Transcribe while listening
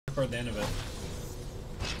toward the end of it.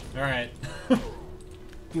 Alright.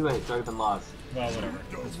 Too late, it's already been lost. Well, whatever.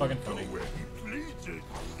 It's fucking funny.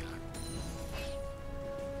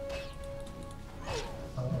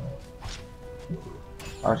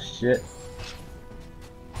 Oh shit.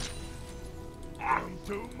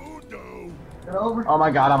 Oh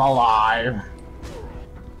my god, I'm alive.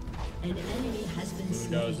 An enemy has been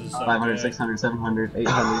slain. Windows is so 500, good. 600, 700,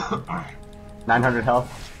 800, 900 health.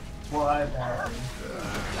 What?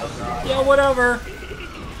 Yeah, whatever.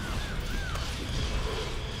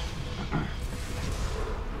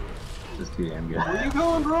 Just too damn good. Where you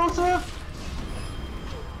going, Rosa?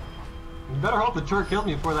 You better hope the turret kills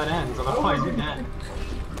me before that ends, otherwise you're dead.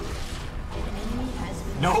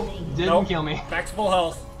 Nope, didn't Nope. kill me. Back to full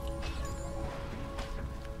health.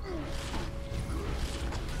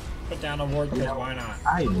 Put down a ward because why not?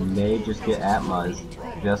 I may just get Atmas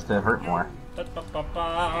just to hurt more.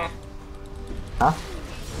 Da-da-ba-ba. Huh?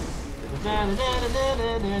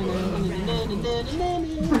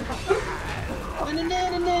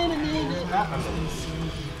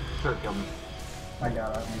 Turret killed me. I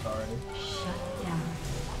got it already. Shut down.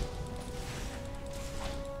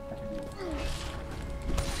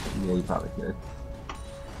 Yeah, you probably could.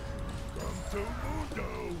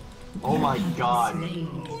 Oh my god.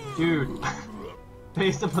 Dude.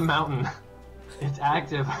 Base of the mountain. It's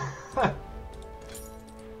active.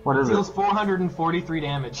 What is Deals it? 443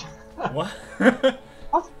 damage. What? What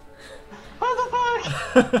the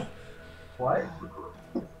fuck? What?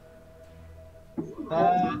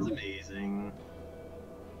 That's amazing.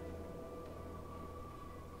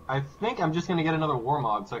 I think I'm just gonna get another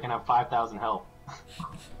Warmog so I can have 5,000 health.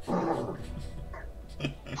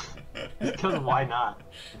 Because why not?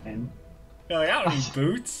 And You're like, I don't need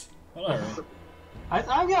boots. Whatever. I've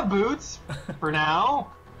got boots for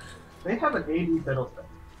now. they have an 80 fiddlestick.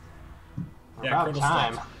 Yeah, About Curdle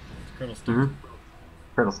time. Sticks. Curdle Sticks. Mm-hmm.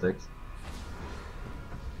 Turtle sticks.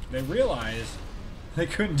 They realized they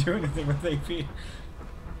couldn't do anything with AP. Did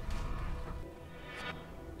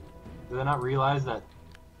they not realize that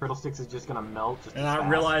Brittle Sticks is just gonna melt just And as I fast?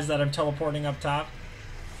 realized that I'm teleporting up top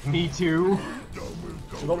Me too.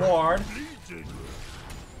 to the ward.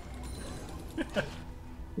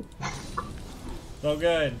 So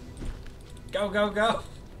good. Go, go, go.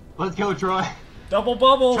 Let's go, Troy. Double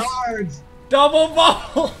bubbles. Charge! Double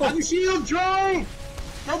bubbles. Have a shield, Troy!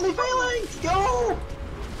 Deadly Phalanx, go!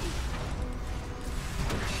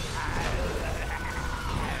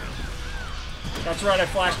 That's right, I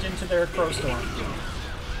flashed into their crow storm.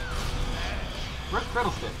 Where's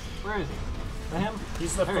Brittle Sticks? Where is he? Is that him?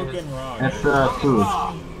 He's the There he is. fucking rock. That's food.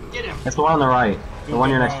 Oh, get him! That's the one on the right. The one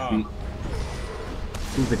you're next to Good feet.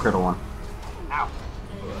 He's the critical one. Ow.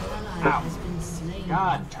 An ally has been slain.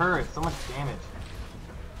 God, turret, so much damage.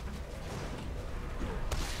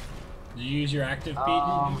 Did you use your active, Pete?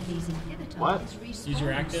 Enemy's inhibitor What? has respawned. Use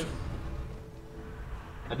your active?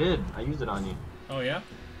 I did. I used it on you. Oh, yeah?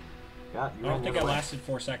 Yeah, I you don't ran think the I other way. lasted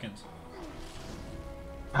 4 seconds.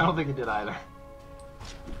 I don't think it did either.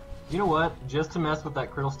 You know what? Just to mess with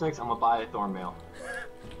that Crittle Sticks, I'm gonna buy a Thornmail.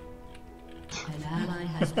 An ally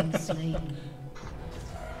has been slain.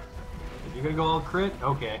 If you're gonna go all crit,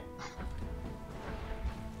 okay.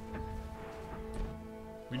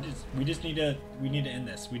 We just need to end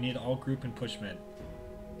this. We need to all group and push mid.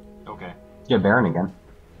 Okay. Get Baron again.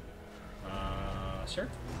 Sure.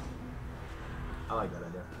 I like that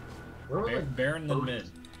idea. Where was it? Baron then mid.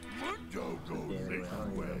 Yeah, anyway, I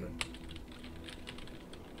don't even remember.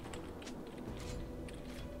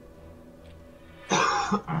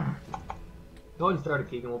 Go ahead and start a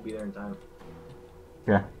Keegan, we'll be there in time.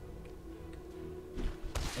 Yeah.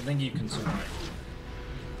 I think you can survive.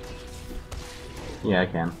 Yeah, I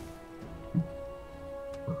can.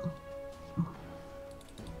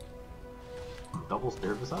 Double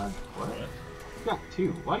Spear Visage? What? What? You got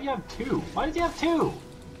two. Why do you have two? Why did you have two?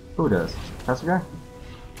 Who does? That's the guy?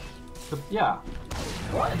 Yeah.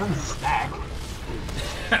 What? It doesn't stack.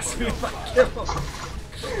 Ask me if I kill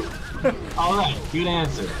him. Alright, good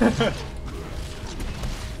answer.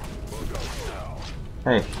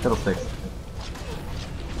 Hey, fiddlesticks.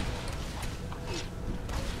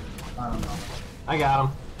 I don't know. I got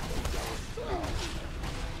him.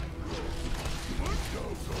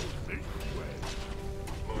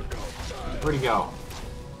 Where'd he go?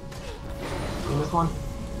 In this one?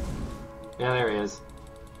 Yeah, there he is.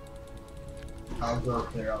 I'll go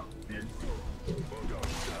clear out the mid.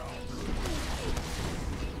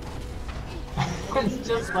 It's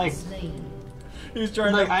just like, Slain. He was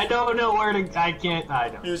trying like to. I don't know where to. I can't. I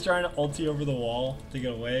He know. was trying to ulti over the wall to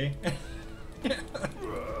get away.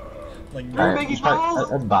 Like Alright. no. Biggie let's try- balls?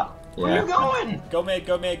 that's bot. Where are you going? Go mid,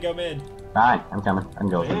 go mid, go mid. Alright, I'm coming. I can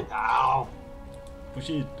go. Ow. Push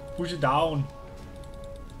it down.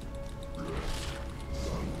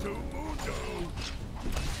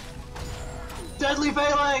 Deadly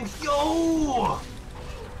phalanx, yo!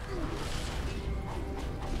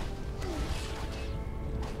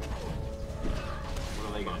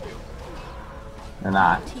 What are they gonna do? They're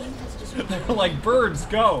not. They're like birds,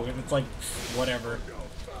 go. And it's like, whatever.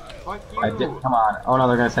 Fuck I you. did. Come on. Oh no,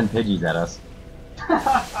 they're gonna send Pidgeys at us.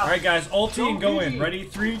 All right, guys, ulti and go in. Ready?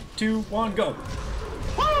 3, 2, 1, go.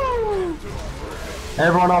 Woo!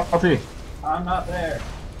 Everyone ulti. I'm not there.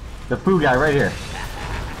 The foo guy right here.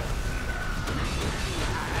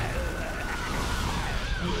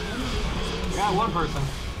 I got one person.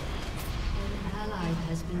 An ally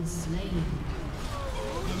has been slain.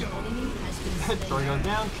 An enemy has been slain. Story goes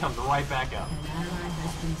down, comes right back up. An ally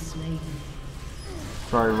has been slain.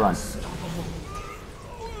 Sorry, run. Unstoppable.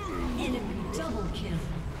 Enemy double kill.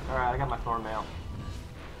 Alright, I got my thorn mail.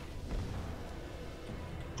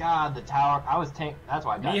 God, the tower. I was tank. That's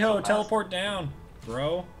why I died so Miho, fast. teleport down,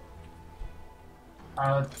 bro.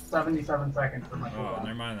 77 seconds for my Oh, cooldown.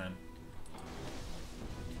 never mind then.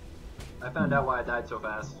 I found out why I died so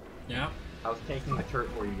fast. Yeah? I was taking the turret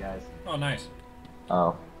for you guys. Oh, nice.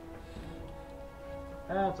 Oh.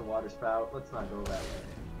 That's a water spout. Let's not go that way.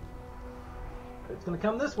 It's gonna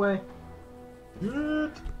come this way.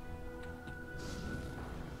 Good.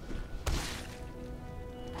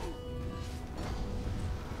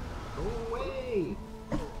 Go away.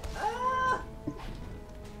 Ah!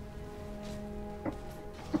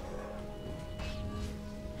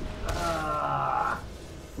 Ah!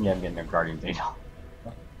 Yeah, I'm getting a Guardian's Angel.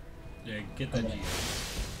 Yeah, get that G.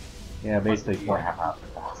 Yeah, basically 4.5 hours.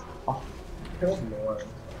 Oh. Killed more.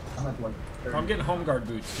 I'm at like 30. I'm getting home guard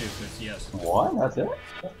boots too, because yes. What? That's it?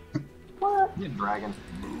 What? You dragon.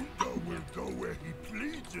 Mundo will go where he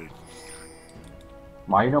pleases.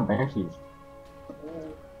 Why you don't banshees?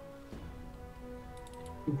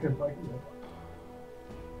 Because like,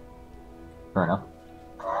 Fair enough.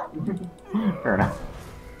 Fair enough.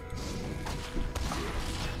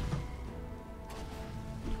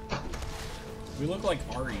 We look like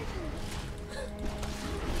Ari.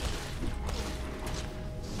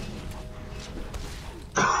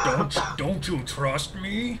 Don't you trust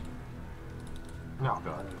me? No,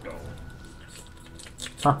 God. No.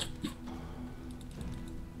 Huh.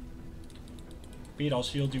 Pete, I'll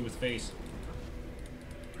shield you with face.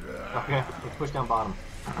 Okay, let's push down bottom.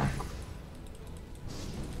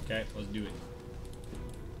 Okay, let's do it.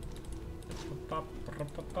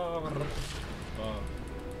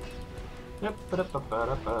 Yep.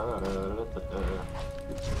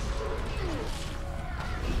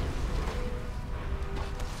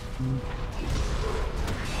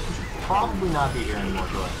 Probably not be here anymore,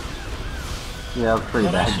 Joy. Yeah, it's pretty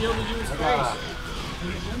But I bad. shielded you with I face. gotta,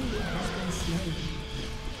 An enemy has been slain.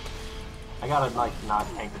 I gotta like not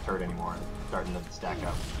tank the turret anymore. It's starting to stack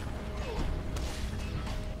up.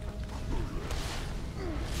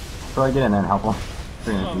 So I get in there and help him.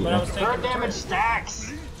 Oh, but I was taking Turret the damage turret.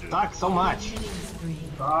 stacks! Sucks so much. Killing spree.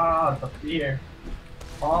 ah, the fear.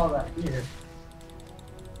 All that fear.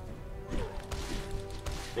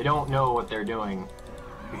 They don't know what they're doing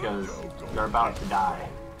because they're about to die.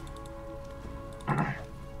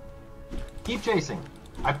 Keep chasing.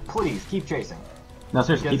 Please keep chasing. No,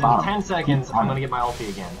 seriously, Because keep on in 10 them. seconds, Keep on I'm gonna them. get my ulti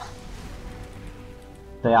again.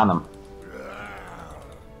 Stay on them.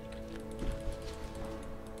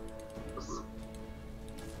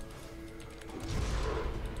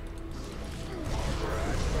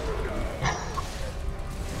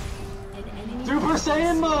 An enemy Super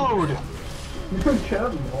Saiyan mode!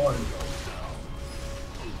 Good lord.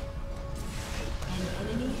 An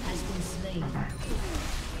enemy has been slain.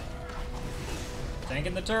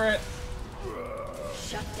 Tanking the turret.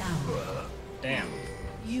 Shut down. Damn.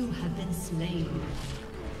 You have been slain.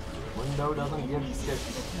 Mundo doesn't give Enemy's shit.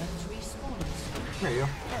 inhibitor respawns. Here you.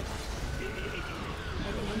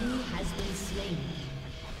 An enemy has been slain.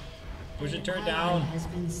 Push the An turret ally down. has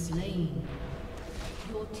been slain.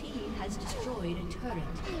 Your team has destroyed a turret.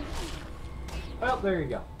 Well, there you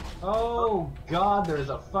go. Oh god, there's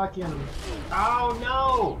a fucking. Oh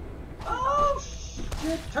no! Oh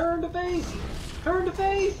shit! Turn to face! Turn to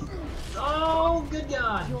face! Oh, good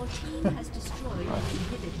god! Your team has destroyed an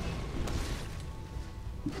inhibitor.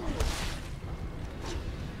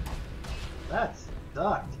 That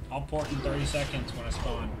sucked. I'll port in 30 seconds when I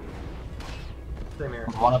spawn. Same here.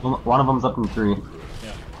 One of them's up in 3. Yeah.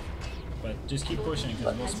 But just keep pushing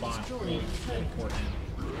because we'll spawn. We'll port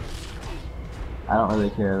in. I don't really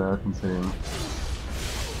care though, considering. Your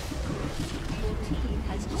team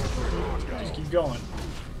has destroyed a turret. Just keep going.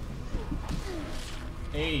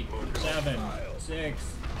 8, 7, 6,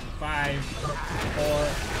 5, 4,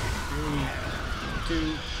 3,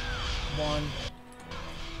 2,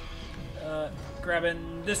 1.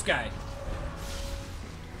 Grabbing this guy.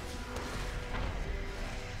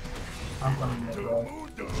 I'm running that roll.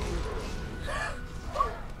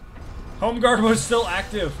 Home guard was still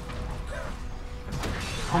active.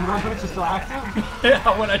 Home guard boots are still active?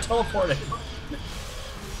 Yeah, when I teleported.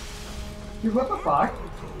 Dude, what the fuck?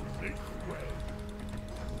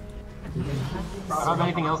 I don't have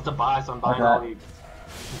anything else to buy, so I'm buying all the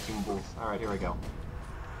consumables. Alright, here we go.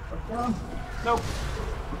 What's wrong? Nope.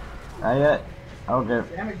 Not yet.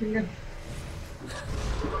 Okay. Damn it, Keegan.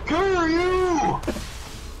 Screw you!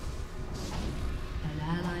 An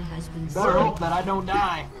ally has been Better hope that I don't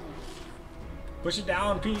die. Push it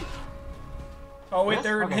down, Pete. Oh wait, Yes?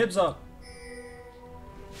 they're Okay. hibs up.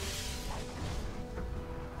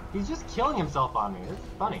 He's just killing himself on me. This is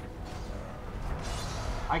funny.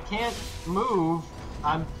 I can't move.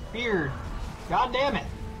 I'm feared. God damn it.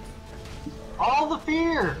 All the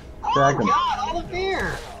fear. Oh Dragon. god, all the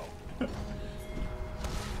fear.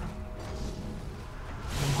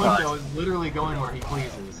 Mundo is literally going where he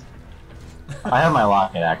pleases. I have my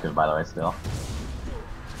locket active, by the way, still.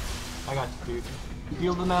 I got you, dude.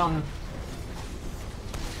 Heal the mountain.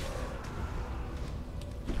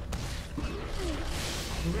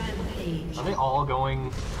 rampage. Are they all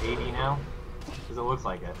going 80 now? Because it looks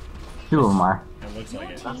like it. 2 of them are. It looks like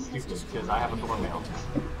it. That's stupid, because I have a thorn mail.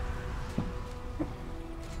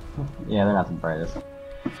 Yeah, they're not the brightest.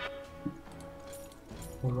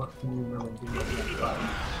 Well, what can you really do with that button?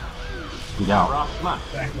 You don't. Rock, come on.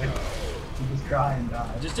 Exactly. You just try and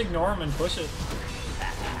die. Just ignore him and push it.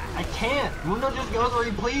 I can't! Mundo just goes where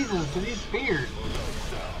he pleases, because he's feared.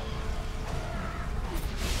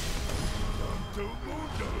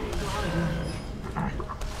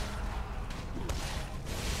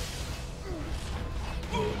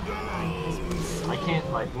 I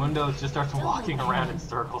can't, like, Mundo just starts walking around in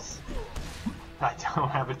circles. I don't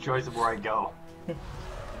have a choice of where I go.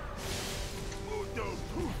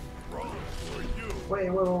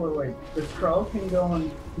 Wait. The crow can go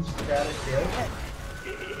on static hit?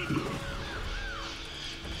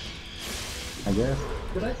 I guess.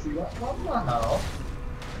 Did I see that? What the hell?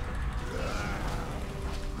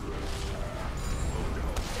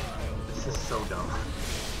 This is so dumb.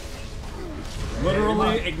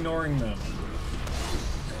 Literally ignoring them.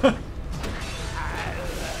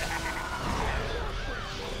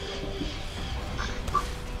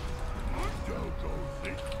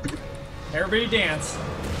 Everybody dance.